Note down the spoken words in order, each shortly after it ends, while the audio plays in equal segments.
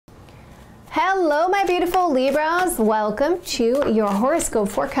Hello, my beautiful Libras. Welcome to your horoscope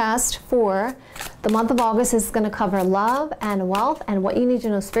forecast for the month of August. This is going to cover love and wealth and what you need to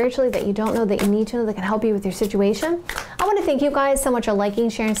know spiritually that you don't know that you need to know that can help you with your situation. I want to thank you guys so much for liking,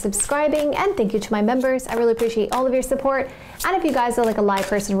 sharing, subscribing, and thank you to my members. I really appreciate all of your support. And if you guys would like a live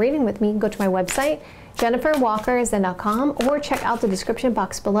person reading with me, go to my website, JenniferWalkerZen.com, or check out the description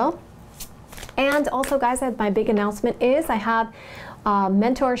box below. And also, guys, my big announcement is I have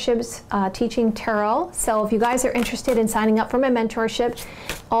mentorships teaching tarot. So if you guys are interested in signing up for my mentorship,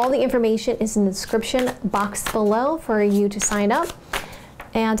 all the information is in the description box below for you to sign up.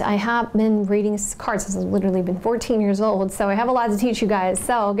 And I have been reading cards since I've literally been 14 years old, so I have a lot to teach you guys.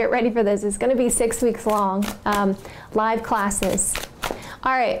 So get ready for this. It's going to be 6 weeks long, live classes.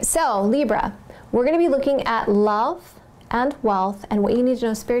 All right, so Libra, we're going to be looking at love and wealth and what you need to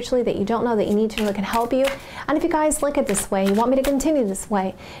know spiritually that you don't know that you need to know that can help you. And if you guys like it this way, you want me to continue this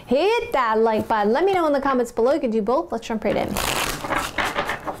way, hit that like button. Let me know in the comments below. You can do both. Let's jump right in.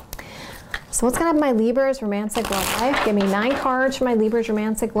 So what's going to have my Libra's romantic love life? Give me 9 cards for my Libra's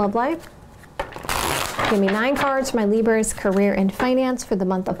romantic love life. Give me 9 cards for my Libra's career and finance for the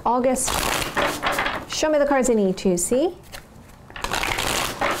month of August. Show me the cards I need to see.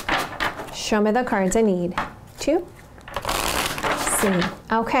 Show me the cards I need to see.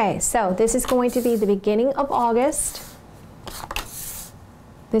 Okay, so this is going to be the beginning of August.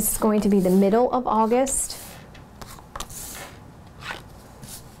 This is going to be the middle of August.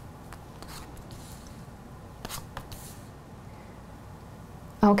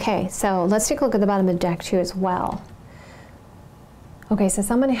 Okay, so let's take a look at the bottom of the deck too as well. Okay, so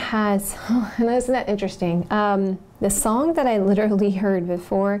someone has, and isn't that interesting? The song that I literally heard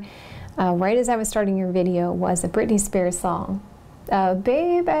before, right as I was starting your video, was a Britney Spears song.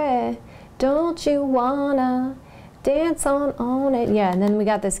 Baby, don't you wanna dance on it? Yeah, and then we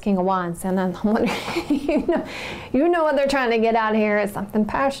got this King of Wands, and I'm wondering, you know what they're trying to get out here. It's something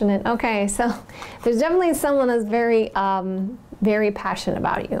passionate. Okay, so there's definitely someone that's very, very passionate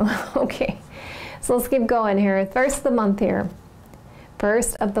about you. Okay, so let's keep going here. First of the month here.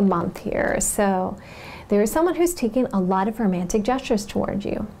 First of the month here. So there is someone who's taking a lot of romantic gestures towards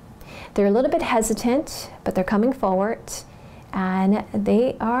you. They're a little bit hesitant, but they're coming forward. And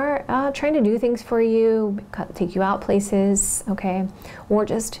they are trying to do things for you, take you out places, okay, or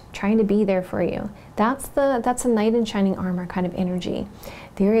just trying to be there for you. That's a knight in shining armor kind of energy.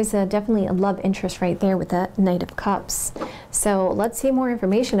 There is definitely a love interest right there with that Knight of Cups. So let's see more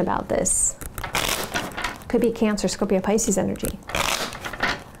information about this. Could be Cancer, Scorpio, Pisces energy.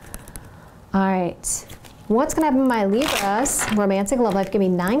 All right. What's going to happen in my Libra's romantic love life? Give me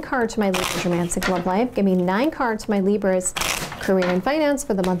 9 cards for my Libra's romantic love life. Give me 9 cards for my Libra's career and finance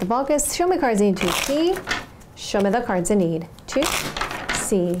for the month of August. Show me cards I need to see. Show me the cards I need to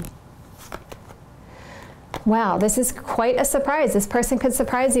see. Wow, this is quite a surprise. This person could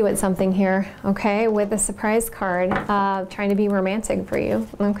surprise you with something here, okay, with a surprise card, trying to be romantic for you.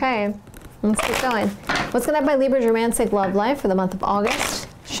 Okay, let's keep going. What's going to happen in my Libra's romantic love life for the month of August?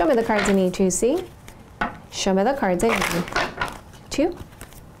 Show me the cards I need to see. Show me the cards I need to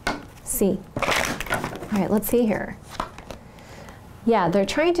see. All right, let's see here. Yeah, they're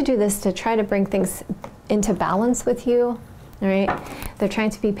trying to do this to try to bring things into balance with you. All right, they're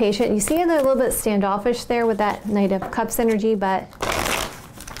trying to be patient. You see they're a little bit standoffish there with that Knight of Cups energy, but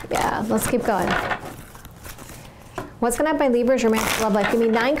yeah, let's keep going. What's going to happen in my Libra's romantic love life? Give me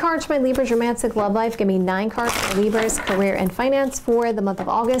 9 cards for my Libra's romantic love life. Give me 9 cards for my Libra's career and finance for the month of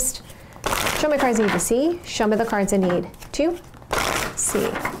August. Show me cards I need to see. Show me the cards I need to see.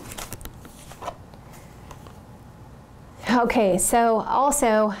 Okay, so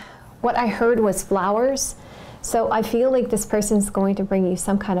also what I heard was flowers. So I feel like this person's going to bring you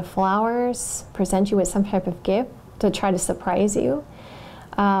some kind of flowers, present you with some type of gift to try to surprise you.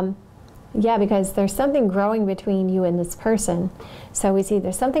 Yeah, because there's something growing between you and this person. So we see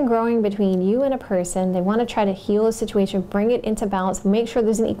there's something growing between you and a person. They want to try to heal a situation, bring it into balance, make sure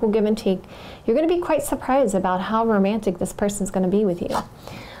there's an equal give and take. You're going to be quite surprised about how romantic this person's going to be with you.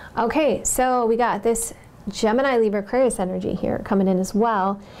 Okay, so we got this Gemini, Libra, Aquarius energy here coming in as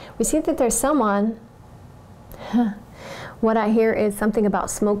well. We see that there's someone, what I hear is something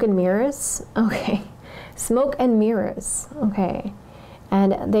about smoke and mirrors. Okay, smoke and mirrors. Okay.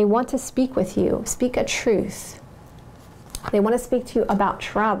 And they want to speak with you, speak a truth. They want to speak to you about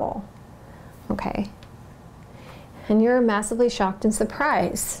travel, okay? And you're massively shocked and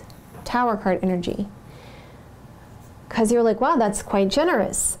surprised. Tower card energy. Because you're like, wow, that's quite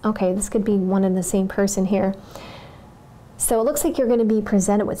generous. Okay, this could be one and the same person here. So it looks like you're going to be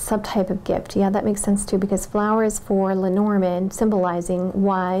presented with some type of gift. Yeah, that makes sense too, because flowers for Lenormand, symbolizing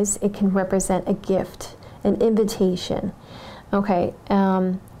wise, it can represent a gift, an invitation. Okay,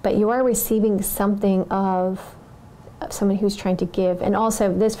 but you are receiving something of someone who's trying to give. And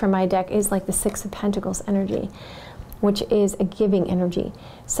also this from my deck is like the Six of Pentacles energy, which is a giving energy.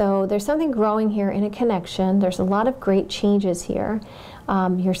 So there's something growing here in a connection. There's a lot of great changes here.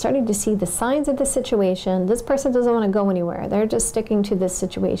 You're starting to see the signs of the situation. This person doesn't want to go anywhere. They're just sticking to this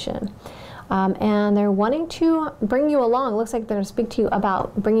situation. And they're wanting to bring you along. It looks like they're going to speak to you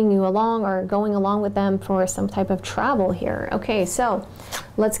about bringing you along or going along with them for some type of travel here. Okay, so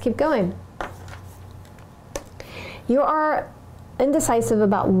let's keep going. You are indecisive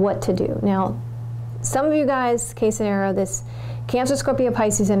about what to do. Now, some of you guys, case scenario, this Cancer, Scorpio,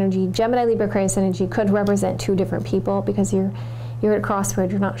 Pisces energy, Gemini, Libra, Aquarius energy could represent two different people, because you're at a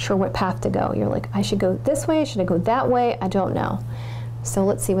crossroad. You're not sure what path to go. You're like, I should go this way, should I go that way? I don't know. So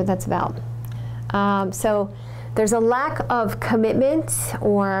let's see what that's about. So there's a lack of commitment,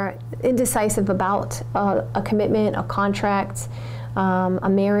 or indecisive about a commitment, a contract, a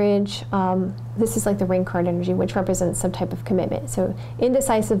marriage. This is like the ring card energy, which represents some type of commitment. So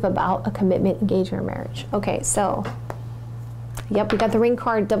indecisive about a commitment, engagement, or marriage. Okay, so yep, we got the ring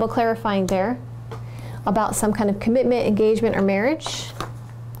card double clarifying there about some kind of commitment, engagement, or marriage.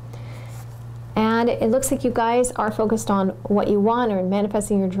 And it looks like you guys are focused on what you want or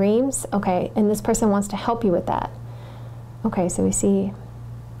manifesting your dreams. Okay, and this person wants to help you with that. Okay, so we see,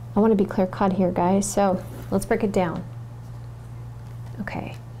 I want to be clear cut here, guys. So let's break it down.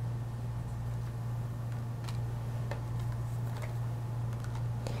 Okay.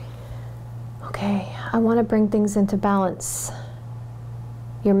 Okay, I want to bring things into balance.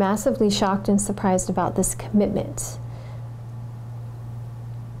 You're massively shocked and surprised about this commitment.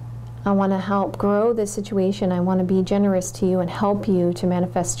 I want to help grow this situation. I want to be generous to you and help you to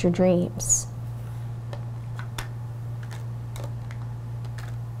manifest your dreams.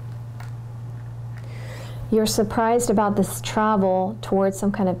 You're surprised about this travel towards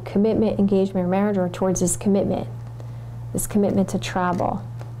some kind of commitment, engagement, or marriage, or towards this commitment to travel.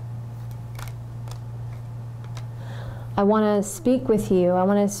 I want to speak with you. I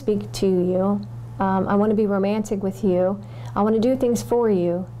want to speak to you. I want to be romantic with you. I want to do things for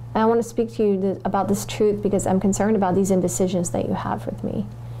you. And I want to speak to you about this truth, because I'm concerned about these indecisions that you have with me.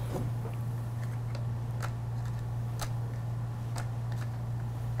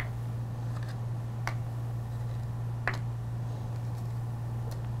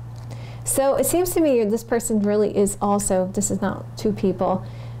 So it seems to me this person really is also, this is not two people,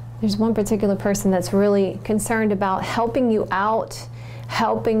 there's one particular person that's really concerned about helping you out,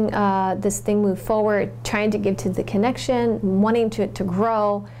 helping this thing move forward, trying to give to the connection, wanting to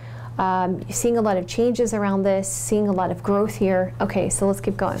grow, seeing a lot of changes around this, seeing a lot of growth here. Okay, so let's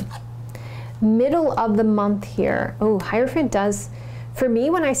keep going. Middle of the month here. Oh, Hierophant does, for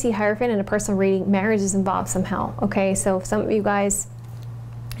me, when I see Hierophant in a personal reading, marriage is involved somehow. Okay, so if some of you guys,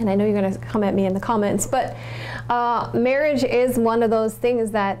 and I know you're going to come at me in the comments, but marriage is one of those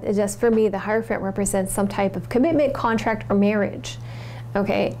things that just, for me, the Hierophant represents some type of commitment, contract, or marriage,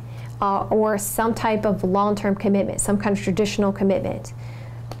 okay, or some type of long-term commitment, some kind of traditional commitment.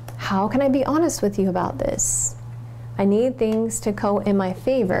 How can I be honest with you about this? I need things to go in my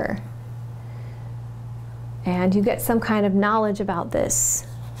favor. And you get some kind of knowledge about this.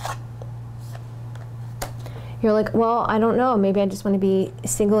 You're like, well, I don't know. Maybe I just want to be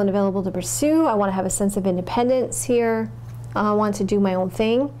single and available to pursue. I want to have a sense of independence here. I want to do my own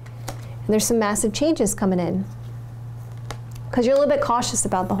thing. And there's some massive changes coming in, because you're a little bit cautious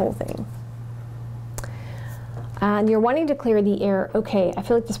about the whole thing. And you're wanting to clear the air. Okay, I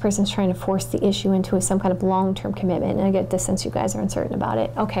feel like this person's trying to force the issue into some kind of long-term commitment. And I get this sense you guys are uncertain about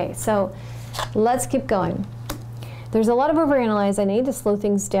it. Okay, so let's keep going. There's a lot of overanalyze. I need to slow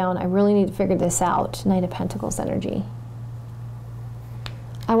things down. I really need to figure this out. Knight of Pentacles energy.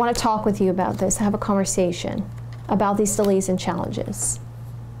 I want to talk with you about this. Have a conversation about these delays and challenges.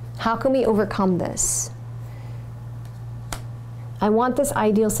 How can we overcome this? I want this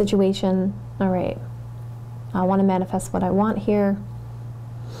ideal situation. All right. I want to manifest what I want here.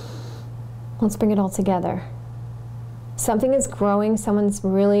 Let's bring it all together. Something is growing. Someone's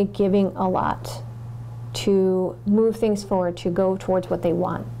really giving a lot to move things forward, to go towards what they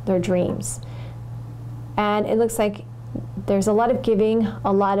want, their dreams. And it looks like there's a lot of giving,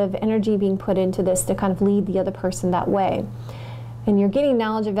 a lot of energy being put into this to kind of lead the other person that way. And you're getting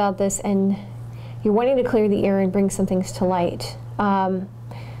knowledge about this, and you're wanting to clear the air and bring some things to light.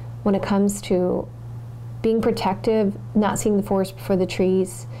 When it comes to being protective, not seeing the forest before the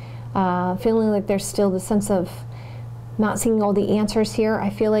trees, feeling like there's still the sense of not seeing all the answers here. I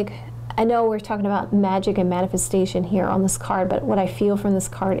feel like, I know we're talking about magic and manifestation here on this card, but what I feel from this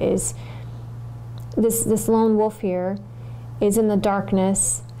card is this lone wolf here is in the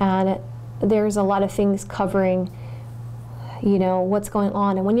darkness, and there's a lot of things covering, you know, what's going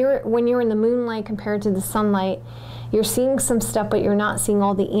on. And when you're in the moonlight compared to the sunlight, you're seeing some stuff, but you're not seeing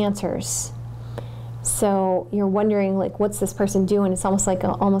all the answers. So you're wondering, like, what's this person doing? It's almost like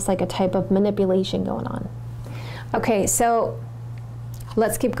a type of manipulation going on. Okay, so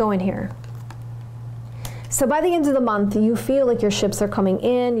let's keep going here. So by the end of the month, you feel like your ships are coming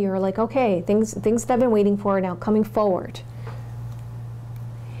in. You're like, okay, things that I've been waiting for are now coming forward.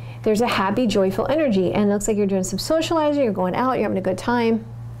 There's a happy, joyful energy, and it looks like you're doing some socializing, you're going out, you're having a good time.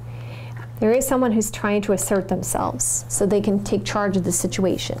 There is someone who's trying to assert themselves so they can take charge of the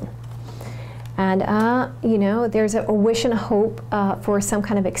situation. And, you know, there's a wish and a hope for some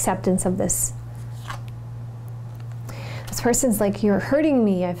kind of acceptance of this. This person's like, you're hurting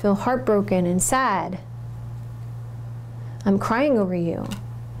me, I feel heartbroken and sad. I'm crying over you.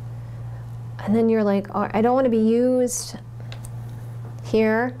 And then you're like, oh, I don't want to be used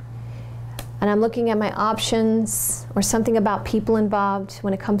here. And I'm looking at my options, or something about people involved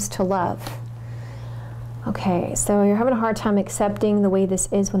when it comes to love. Okay, so you're having a hard time accepting the way this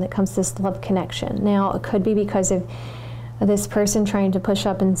is when it comes to this love connection. Now, it could be because of this person trying to push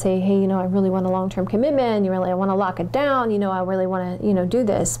up and say, hey, you know, I really want a long-term commitment. I want to lock it down. You know, I really want to, you know, do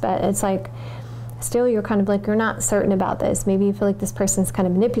this. But it's like, still, you're kind of like, you're not certain about this. Maybe you feel like this person's kind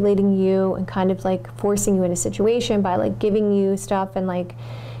of manipulating you and kind of like forcing you in a situation by like giving you stuff and like,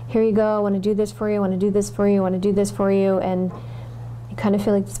 here you go, I want to do this for you, I want to do this for you, I want to do this for you, and you kind of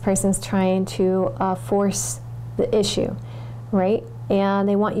feel like this person's trying to force the issue, right? And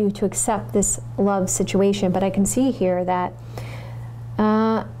they want you to accept this love situation, but I can see here that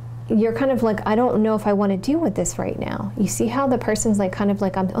you're kind of like, I don't know if I want to deal with this right now. You see how the person's like, kind of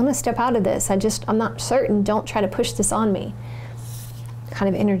like, I'm going to step out of this, I'm not certain, don't try to push this on me, kind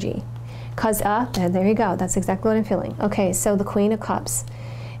of energy. Because, there you go, that's exactly what I'm feeling. Okay, so the Queen of Cups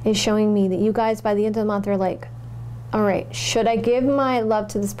is showing me that you guys by the end of the month are like, all right, should I give my love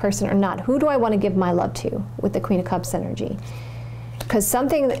to this person or not? Who do I want to give my love to with the Queen of Cups energy? Because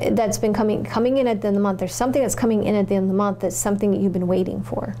something that's been coming in at the end of the month, there's something that's coming in at the end of the month that's something that you've been waiting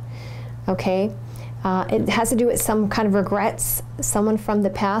for, okay? It has to do with some kind of regrets, someone from the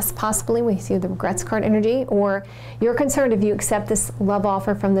past, possibly. We see the regrets card energy, or you're concerned if you accept this love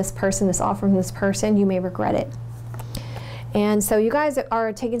offer from this person, this offer from this person, you may regret it. And so you guys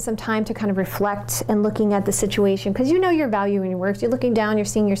are taking some time to kind of reflect and looking at the situation, because you know your value and your worth. You're looking down, you're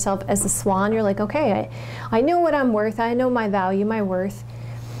seeing yourself as a swan. You're like, okay, I know what I'm worth. I know my value, my worth.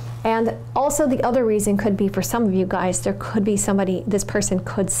 And also the other reason could be, for some of you guys, there could be somebody, this person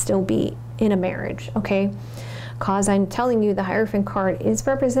could still be in a marriage, okay? Because I'm telling you, the Hierophant card is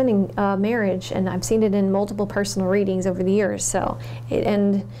representing marriage, and I've seen it in multiple personal readings over the years. So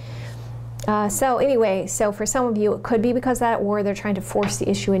so anyway, so for some of you, it could be because of that, or they're trying to force the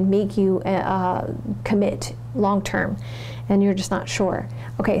issue and make you commit long-term, and you're just not sure.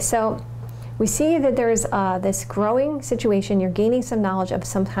 Okay, so we see that there's this growing situation. You're gaining some knowledge of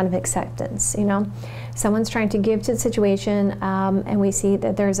some kind of acceptance, you know. Someone's trying to give to the situation, and we see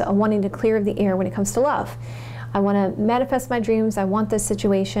that there's a wanting to clear the air when it comes to love. I want to manifest my dreams. I want this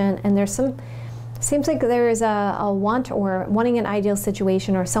situation, and there's some... Seems like there is a want or wanting an ideal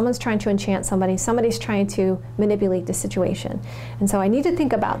situation, or someone's trying to enchant somebody, somebody's trying to manipulate the situation. And so I need to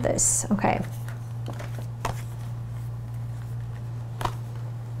think about this, okay?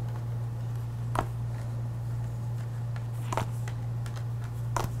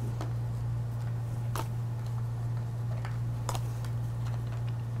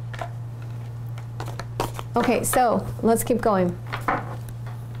 Okay, so let's keep going.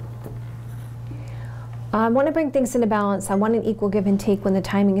 I want to bring things into balance. I want an equal give and take when the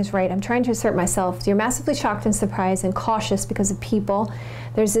timing is right. I'm trying to assert myself. You're massively shocked and surprised and cautious because of people.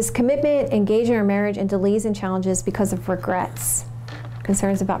 There's this commitment, engagement or marriage, and delays and challenges because of regrets.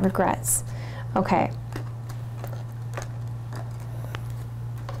 Concerns about regrets. Okay.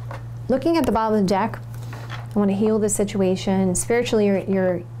 Looking at the bottom of the deck, I want to heal the situation. Spiritually,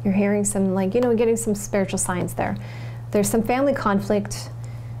 you're hearing some, like, you know, getting some spiritual signs there. There's some family conflict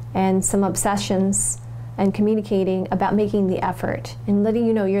and some obsessions, and communicating about making the effort and letting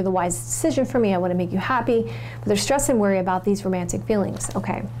you know you're the wise decision for me. I want to make you happy, but there's stress and worry about these romantic feelings.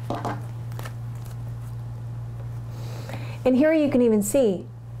 Okay. And here you can even see,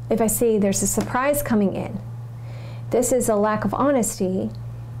 if I see there's a surprise coming in, this is a lack of honesty,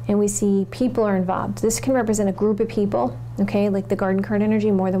 and we see people are involved. This can represent a group of people, okay, like the Garden card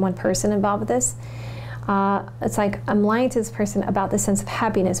energy, more than one person involved with this. It's like I'm lying to this person about the sense of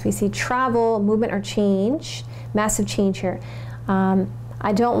happiness. We see travel, movement, or change, massive change here.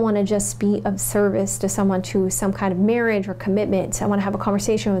 I don't want to just be of service to someone, to some kind of marriage or commitment. I want to have a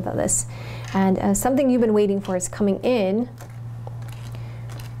conversation with this. And something you've been waiting for is coming in.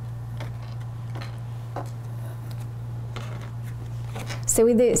 So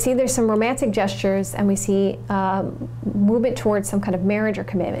we see there's some romantic gestures, and we see movement towards some kind of marriage or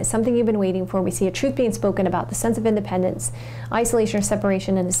commitment, something you've been waiting for. We see a truth being spoken about, the sense of independence, isolation or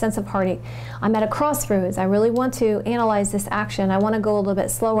separation, and a sense of heartache. I'm at a crossroads. I really want to analyze this action. I want to go a little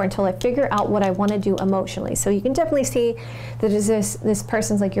bit slower until I figure out what I want to do emotionally. So you can definitely see that this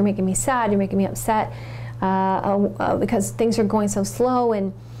person's like, you're making me sad, you're making me upset because things are going so slow,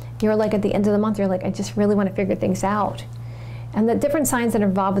 and you're like at the end of the month, you're like, I just really want to figure things out. And the different signs that are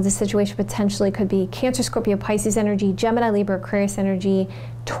involved with this situation potentially could be Cancer, Scorpio, Pisces energy, Gemini, Libra, Aquarius energy,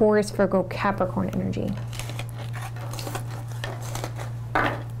 Taurus, Virgo, Capricorn energy.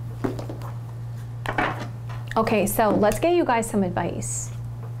 Okay, so let's get you guys some advice.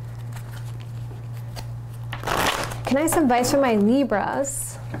 Can I have some advice for my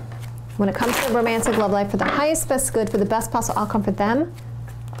Libras when it comes to romantic love life for the highest, best good, for the best possible outcome for them?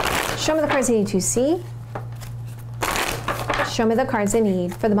 Show me the cards I need to see. Show me the cards I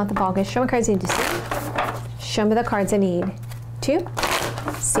need for the month of August. Show me the cards I need to see. Show me the cards I need to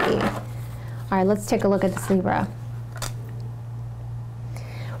see. All right, let's take a look at this Libra.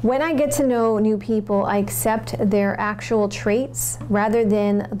 When I get to know new people, I accept their actual traits rather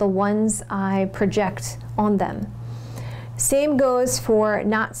than the ones I project on them. Same goes for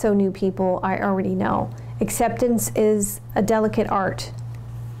not so new people I already know. Acceptance is a delicate art.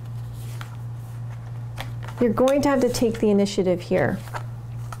 You're going to have to take the initiative here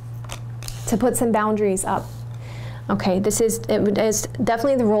to put some boundaries up. Okay, it is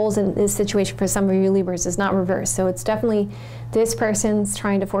definitely the roles in this situation for some of you Libras is not reversed. So it's definitely this person's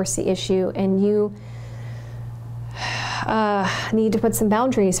trying to force the issue, and you need to put some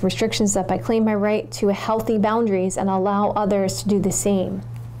boundaries, restrictions up. I claim my right to healthy boundaries and allow others to do the same.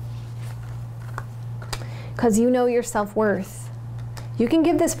 Because you know your self-worth. You can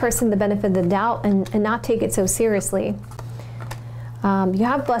give this person the benefit of the doubt and not take it so seriously. You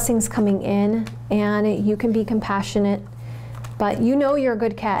have blessings coming in, and you can be compassionate, but you know you're a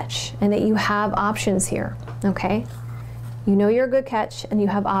good catch and that you have options here, okay? You know you're a good catch and you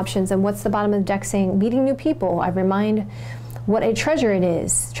have options. And what's the bottom of the deck saying? Meeting new people. I remind what a treasure it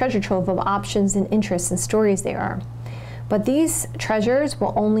is, treasure trove of options and interests and stories they are. But these treasures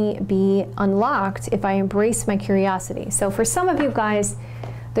will only be unlocked if I embrace my curiosity. So for some of you guys,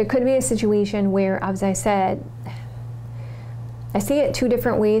 there could be a situation where, as I said, I see it two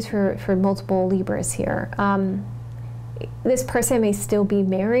different ways for multiple Libras here. This person may still be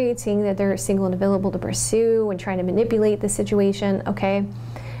married, seeing that they're single and available to pursue and trying to manipulate the situation, okay?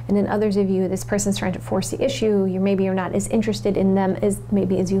 And then others of you, this person's trying to force the issue. Maybe you're not as interested in them as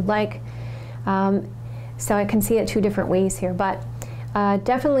you'd like. So I can see it two different ways here, but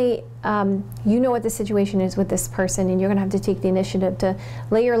definitely you know what the situation is with this person, and you're gonna have to take the initiative to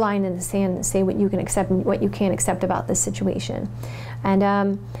lay your line in the sand and say what you can accept and what you can't accept about this situation.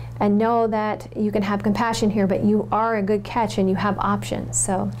 And know that you can have compassion here, but you are a good catch and you have options.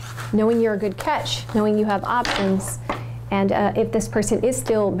 So knowing you're a good catch, knowing you have options, and if this person is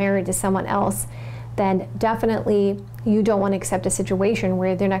still married to someone else, then definitely you don't want to accept a situation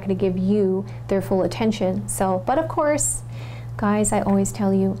where they're not going to give you their full attention. So, but of course, guys, I always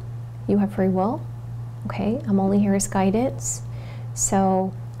tell you, you have free will, okay? I'm only here as guidance.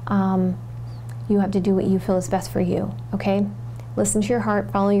 So you have to do what you feel is best for you, okay? Listen to your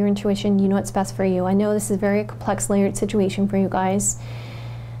heart, follow your intuition, you know what's best for you. I know this is a very complex, layered situation for you guys.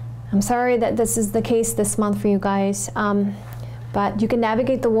 I'm sorry that this is the case this month for you guys. But you can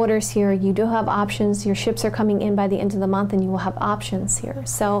navigate the waters here. You do have options. Your ships are coming in by the end of the month, and you will have options here.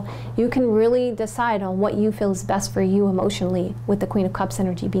 So you can really decide on what you feel is best for you emotionally with the Queen of Cups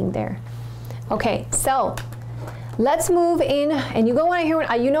energy being there. Okay, so let's move in, and you want to hear.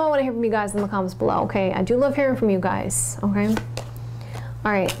 You know I want to hear from you guys in the comments below. Okay, I do love hearing from you guys. Okay.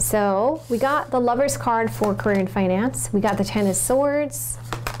 All right, so we got the Lover's card for career and finance. We got the Ten of Swords.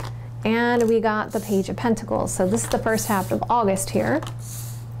 And we got the Page of Pentacles. So this is the first half of August here.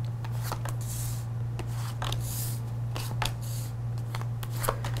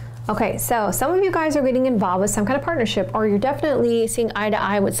 Okay, so some of you guys are getting involved with some kind of partnership, or you're definitely seeing eye to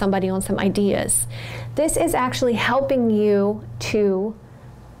eye with somebody on some ideas. This is actually helping you to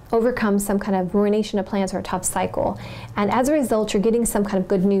overcome some kind of ruination of plans or a tough cycle. And as a result, you're getting some kind of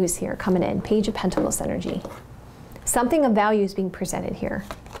good news here coming in. Page of Pentacles energy. Something of value is being presented here.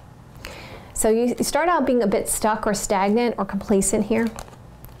 So you start out being a bit stuck or stagnant or complacent here.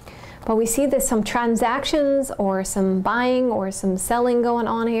 But we see there's some transactions or some buying or some selling going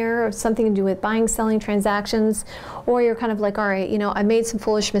on here, or something to do with buying, selling transactions, or you're kind of like, all right, you know, I made some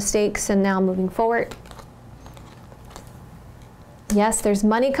foolish mistakes and now I'm moving forward. Yes, there's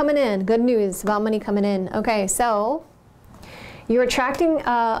money coming in. Good news about money coming in. Okay, so you're attracting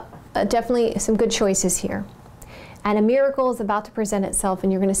definitely some good choices here. And a miracle is about to present itself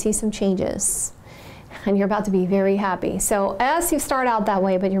and you're going to see some changes. And you're about to be very happy. So as you start out that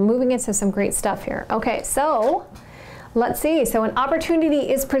way, but you're moving into some great stuff here. Okay, so let's see. So an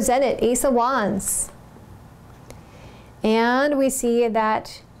opportunity is presented, Ace of Wands. And we see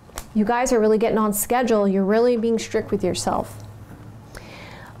that you guys are really getting on schedule. You're really being strict with yourself.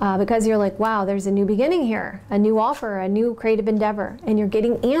 Because you're like, wow, there's a new beginning here, a new offer, a new creative endeavor. And you're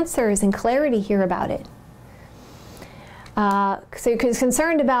getting answers and clarity here about it. So you're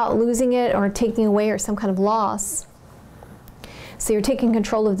concerned about losing it or taking away or some kind of loss. So you're taking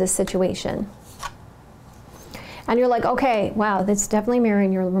control of this situation. And you're like, okay, wow, that's definitely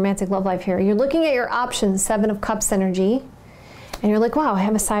mirroring your romantic love life here. You're looking at your options, Seven of Cups energy. And you're like, wow, I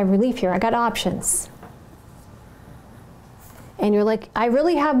have a sigh of relief here. I got options. And you're like, I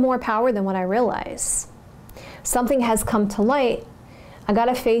really have more power than what I realize. Something has come to light. I got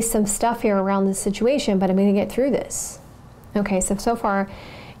to face some stuff here around this situation, but I'm going to get through this. Okay, so far,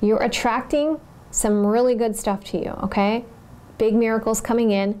 you're attracting some really good stuff to you, okay? Big miracles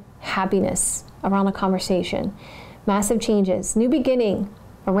coming in, happiness around a conversation, massive changes, new beginning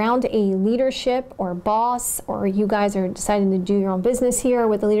around a leadership or boss, or you guys are deciding to do your own business here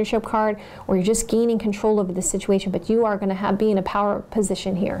with the leadership card, or you're just gaining control over the situation, but you are going to be in a power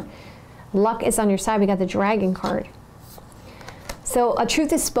position here. Luck is on your side. We got the Dragon card. So a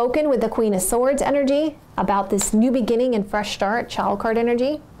truth is spoken with the Queen of Swords energy about this new beginning and fresh start, Child card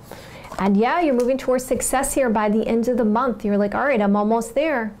energy. And yeah, you're moving towards success here by the end of the month. You're like, all right, I'm almost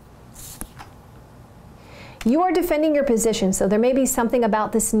there. You are defending your position. So there may be something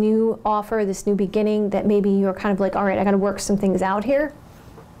about this new offer, this new beginning, that maybe you're kind of like, all right, I got to work some things out here.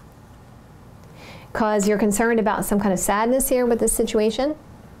 Because you're concerned about some kind of sadness here with this situation.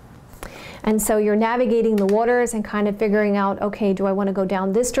 And so you're navigating the waters and kind of figuring out, okay, do I want to go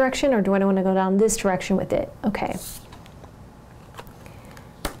down this direction or do I want to go down this direction with it? Okay.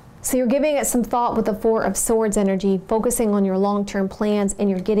 So you're giving it some thought with the Four of Swords energy, focusing on your long-term plans,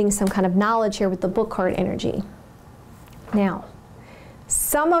 and you're getting some kind of knowledge here with the Book card energy. Now,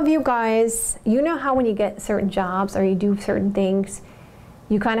 some of you guys, you know how when you get certain jobs or you do certain things,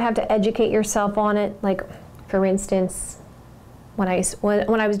 you kind of have to educate yourself on it. Like, for instance, when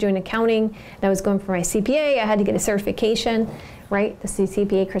I was doing accounting and I was going for my CPA, I had to get a certification, right? The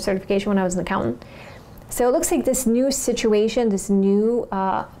CPA certification when I was an accountant. So it looks like this new situation, this new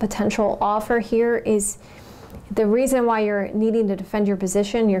potential offer here is the reason why you're needing to defend your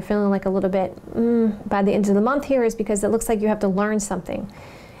position. You're feeling like a little bit by the end of the month here is because it looks like you have to learn something.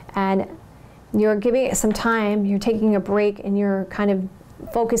 And you're giving it some time, you're taking a break, and you're kind of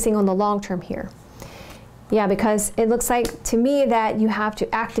focusing on the long term here. Yeah, because it looks like to me that you have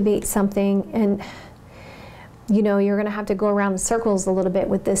to activate something, and you know, you're going to have to go around in circles a little bit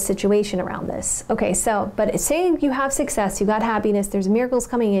with this situation around this. Okay, so, but it's saying you have success, you got happiness, there's miracles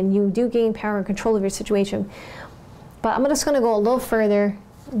coming in, you do gain power and control of your situation. But I'm just going to go a little further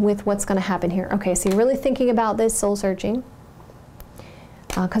with what's going to happen here. Okay, so you're really thinking about this, soul searching,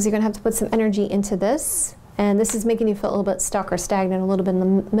 because you're going to have to put some energy into this. And this is making you feel a little bit stuck or stagnant, a little bit in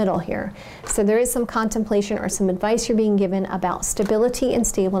the middle here. So there is some contemplation or some advice you're being given about stability and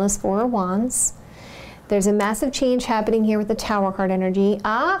stableness, Four of Wands. There's a massive change happening here with the Tower card energy.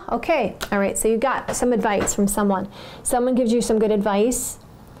 Okay. All right, so you got some advice from someone. Someone gives you some good advice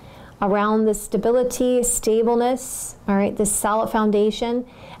around the stability, stableness, all right, this solid foundation.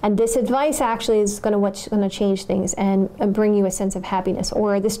 And this advice actually is what's going to change things and bring you a sense of happiness.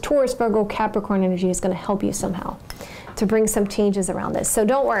 Or this Taurus, Virgo, Capricorn energy is going to help you somehow to bring some changes around this. So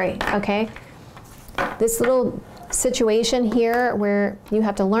don't worry, okay? This little situation here where you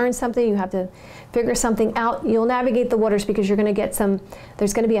have to learn something, you have to figure something out, you'll navigate the waters because you're going to get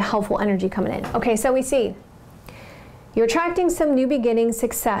there's going to be a helpful energy coming in. Okay, so we see you're attracting some new beginning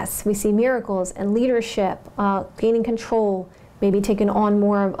success. We see miracles and leadership, gaining control, maybe taking on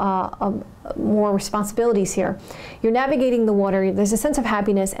more responsibilities here. You're navigating the water. There's a sense of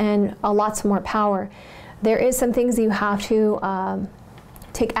happiness and lots more power. There is some things that you have to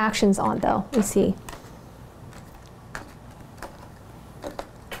take actions on, though, we see.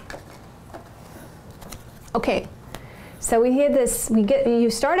 Okay, so we hear this, you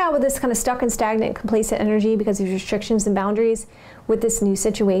start out with this kind of stuck and stagnant, complacent energy because of restrictions and boundaries with this new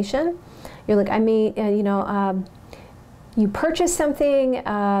situation. You're like, I may, you purchase something,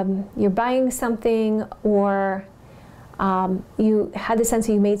 you're buying something, or you had the sense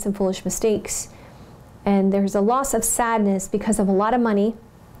that you made some foolish mistakes, and there's a loss of sadness because of a lot of money,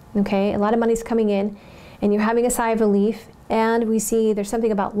 okay? A lot of money's coming in, and you're having a sigh of relief, and we see there's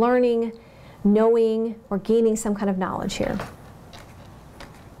something about learning, knowing, or gaining some kind of knowledge here.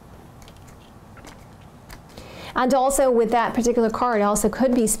 And also with that particular card, it also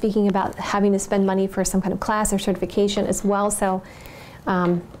could be speaking about having to spend money for some kind of class or certification as well. So,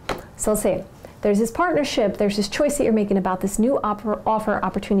 so let's say there's this partnership, there's this choice that you're making about this new offer,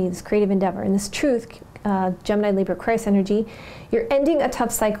 opportunity, this creative endeavor, and this truth, Gemini, Libra, Aquarius energy. You're ending a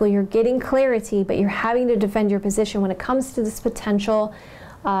tough cycle, you're getting clarity, but you're having to defend your position when it comes to this potential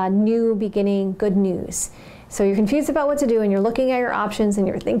new beginning, good news. So you're confused about what to do, and you're looking at your options, and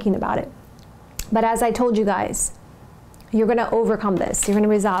you're thinking about it. But as I told you guys, you're going to overcome this. You're going to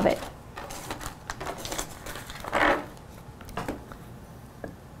resolve it.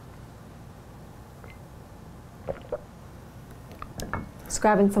 Just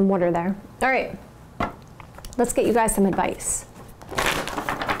grabbing some water there. All right. Let's get you guys some advice.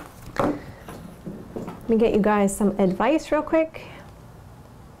 Let me get you guys some advice real quick.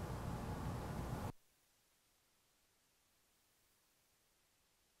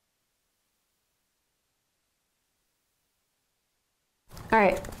 All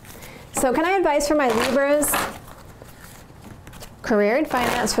right, so can I advise for my Libras? Career and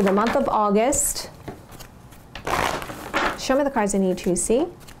finance for the month of August. Show me the cards I need to see.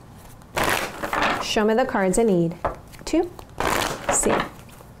 Show me the cards I need to see.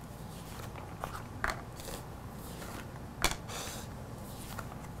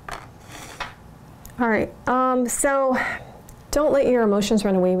 All right, so don't let your emotions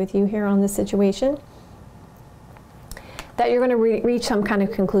run away with you here on this situation. That you're going to reach some kind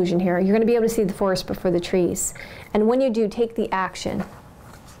of conclusion here. You're going to be able to see the forest before the trees. And when you do, take the action.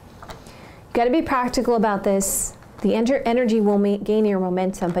 You got to be practical about this. The energy will gain your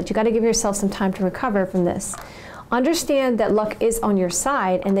momentum, but you got to give yourself some time to recover from this. Understand that luck is on your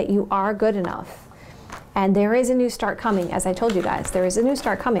side and that you are good enough. And there is a new start coming, as I told you guys. There is a new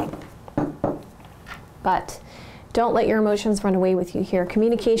start coming. But don't let your emotions run away with you here.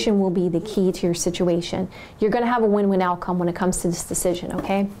 Communication will be the key to your situation. You're going to have a win-win outcome when it comes to this decision,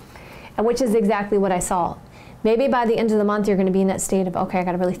 okay? And which is exactly what I saw. Maybe by the end of the month, you're going to be in that state of, okay, I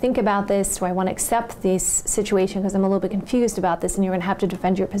got to really think about this. Do I want to accept this situation because I'm a little bit confused about this, and you're going to have to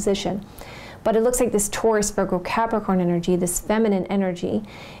defend your position. But it looks like this Taurus, Virgo, Capricorn energy, this feminine energy,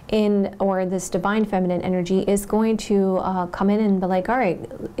 or this divine feminine energy is going to come in and be like, all right,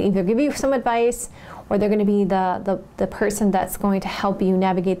 either give you some advice, or they're going to be the person that's going to help you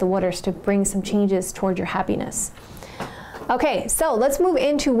navigate the waters to bring some changes toward your happiness. Okay, so let's move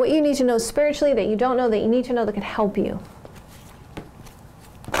into what you need to know spiritually that you don't know that you need to know that can help you.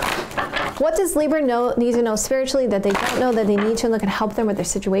 What does Libra need to know spiritually that they don't know that they need to know that can help them with their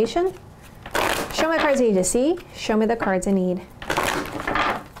situation? Show me the cards I need to see. Show me the cards I need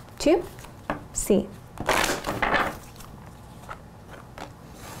to see.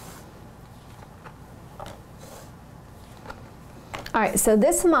 All right, so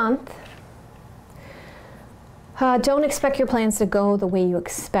this month, don't expect your plans to go the way you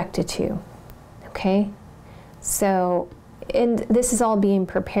expect it to, okay? So, and this is all being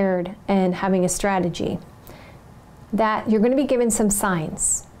prepared and having a strategy. That you're going to be given some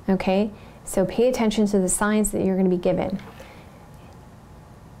signs, okay? So pay attention to the signs that you're going to be given.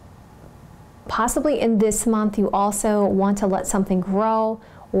 Possibly in this month, you also want to let something grow,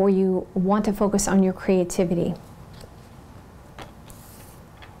 or you want to focus on your creativity.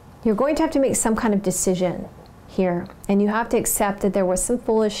 You're going to have to make some kind of decision here, and you have to accept that there was some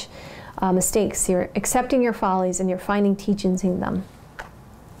foolish mistakes. You're accepting your follies and you're finding teachings in them.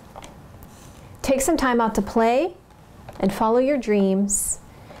 Take some time out to play and follow your dreams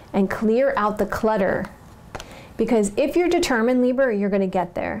and clear out the clutter. Because if you're determined, Libra, you're going to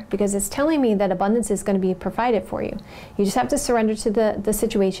get there. Because it's telling me that abundance is going to be provided for you. You just have to surrender to the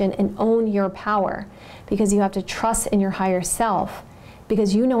situation and own your power. Because you have to trust in your higher self.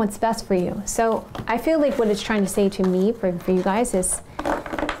 Because you know what's best for you. So I feel like what it's trying to say to me, for you guys, is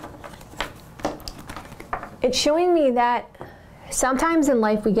it's showing me that sometimes in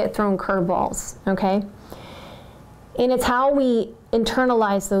life we get thrown curveballs, okay? And it's how we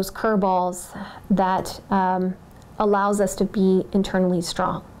internalize those curveballs that allows us to be internally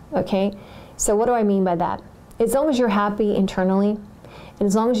strong, okay? So what do I mean by that? As long as you're happy internally, and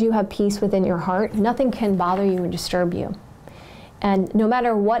as long as you have peace within your heart, nothing can bother you or disturb you. And no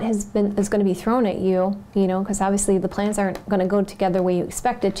matter what is going to be thrown at you, you know, because obviously the plans aren't going to go together the way you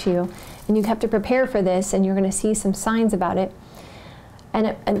expect it to, and you have to prepare for this, and you're going to see some signs about it.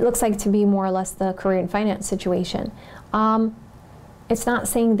 And it looks like to be more or less the career and finance situation. It's not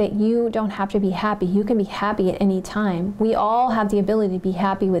saying that you don't have to be happy. You can be happy at any time. We all have the ability to be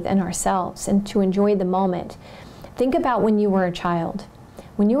happy within ourselves and to enjoy the moment. Think about when you were a child.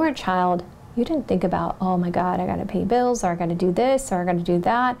 When you were a child, you didn't think about, oh my God, I got to pay bills, or I got to do this, or I got to do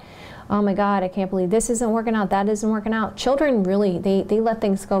that. Oh my God, I can't believe this isn't working out, that isn't working out. Children really, they let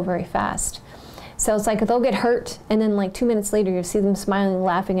things go very fast. So it's like they'll get hurt, and then like 2 minutes later, you see them smiling,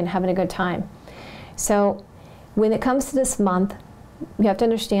 laughing, and having a good time. So when it comes to this month, you have to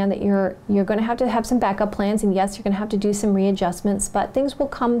understand that you're going to have some backup plans, and yes, you're going to have to do some readjustments, but things will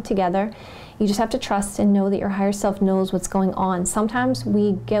come together. You just have to trust and know that your higher self knows what's going on. Sometimes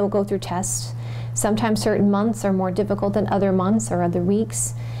we go through tests. Sometimes certain months are more difficult than other months or other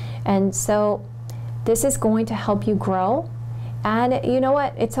weeks. And so this is going to help you grow. And you know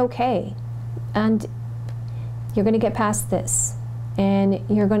what? It's okay. And you're going to get past this. And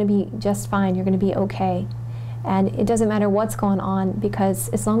you're going to be just fine. You're going to be okay. And it doesn't matter what's going on, because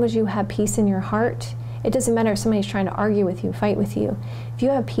as long as you have peace in your heart, it doesn't matter if somebody's trying to argue with you, fight with you. If you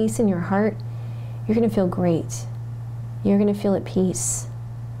have peace in your heart, you're going to feel great. You're going to feel at peace.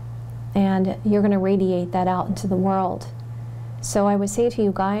 And you're going to radiate that out into the world. So I would say to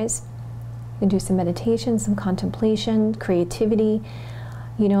you guys, you can do some meditation, some contemplation, creativity.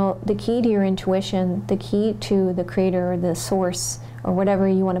 You know, the key to your intuition, the key to the creator or the source, or whatever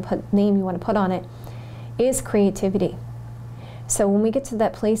you want to put, name you want to put on it, is creativity. So when we get to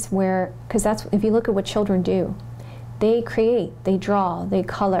that place where, because that's, if you look at what children do, they create, they draw, they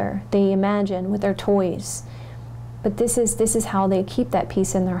color, they imagine with their toys. But this is how they keep that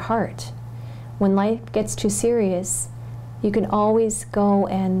peace in their heart. When life gets too serious, you can always go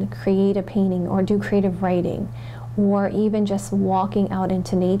and create a painting or do creative writing, or even just walking out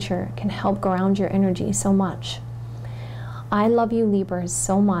into nature can help ground your energy so much. I love you, Libras,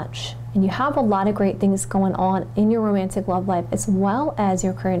 so much. And you have a lot of great things going on in your romantic love life, as well as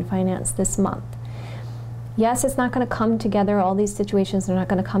your career and finance this month. Yes, it's not going to come together. All these situations are not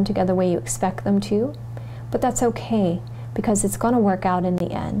going to come together the way you expect them to, but that's okay, because it's going to work out in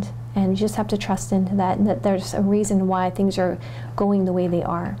the end. And you just have to trust into that, and that there's a reason why things are going the way they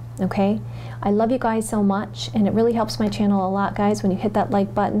are, okay? I love you guys so much, and it really helps my channel a lot, guys, when you hit that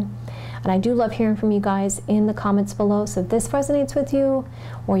like button. And I do love hearing from you guys in the comments below. So if this resonates with you,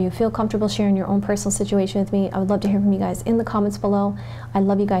 or you feel comfortable sharing your own personal situation with me, I would love to hear from you guys in the comments below. I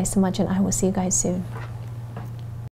love you guys so much, and I will see you guys soon.